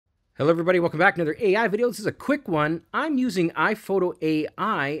Hello everybody, welcome back to another AI video. This is a quick one. I'm using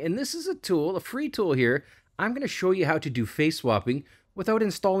iFotoAI, and this is a tool, a free tool here. I'm going to show you how to do face swapping without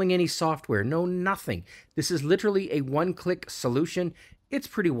installing any software. No, nothing. This is literally a one-click solution. It's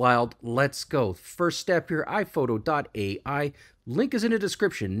pretty wild. Let's go. First step here, iPhoto.ai. Link is in the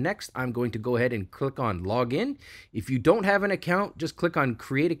description. Next, I'm going to go ahead and click on Login. If you don't have an account, just click on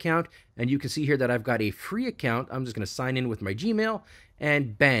Create Account, and you can see here that I've got a free account. I'm just going to sign in with my Gmail,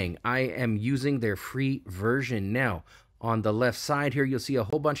 and bang, I am using their free version. Now, on the left side here, you'll see a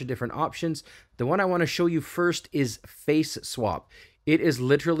whole bunch of different options. The one I want to show you first is Face Swap. It is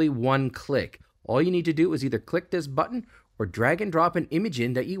literally one click. All you need to do is either click this button or drag and drop an image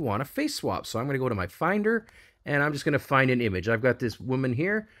in that you want to face swap. So I'm going to go to my Finder, and I'm just going to find an image. I've got this woman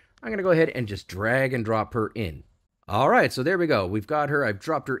here. I'm going to go ahead and just drag and drop her in. All right, so there we go. We've got her. I've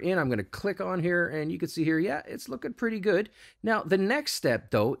dropped her in. I'm going to click on here, and you can see here, yeah, it's looking pretty good. Now, the next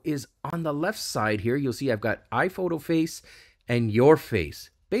step, though, is on the left side here. You'll see I've got iPhoto Face and Your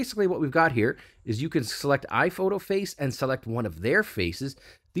Face. Basically, what we've got here is you can select iPhoto Face and select one of their faces.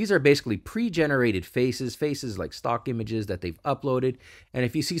 These are basically pre-generated faces like stock images that they've uploaded. And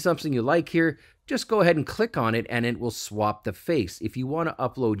if you see something you like here, just go ahead and click on it, and it will swap the face. If you want to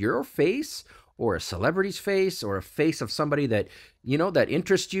upload your face, or a celebrity's face, or a face of somebody that, you know, that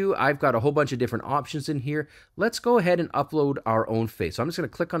interests you, I've got a whole bunch of different options in here. Let's go ahead and upload our own face. So I'm just going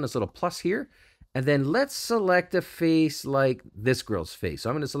to click on this little plus here, and then let's select a face like this girl's face. So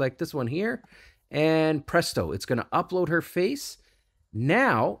I'm going to select this one here, and presto, it's going to upload her face.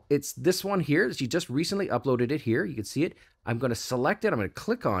 Now it's this one here. She just recently uploaded it here. You can see it. I'm going to select it. I'm going to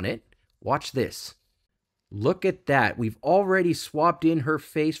click on it. Watch this. Look at that. We've already swapped in her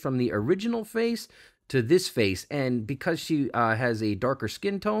face from the original face to this face. And because she has a darker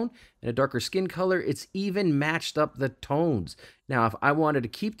skin tone and a darker skin color, it's even matched up the tones. Now, if I wanted to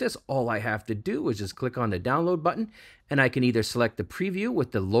keep this, all I have to do is just click on the download button, and I can either select the preview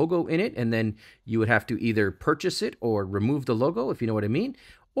with the logo in it, and then you would have to either purchase it or remove the logo, if you know what I mean.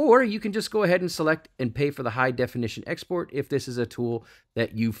 Or you can just go ahead and select and pay for the high definition export if this is a tool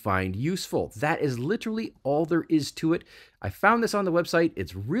that you find useful. That is literally all there is to it. I found this on the website.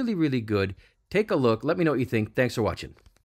 It's really, really good. Take a look. Let me know what you think. Thanks for watching.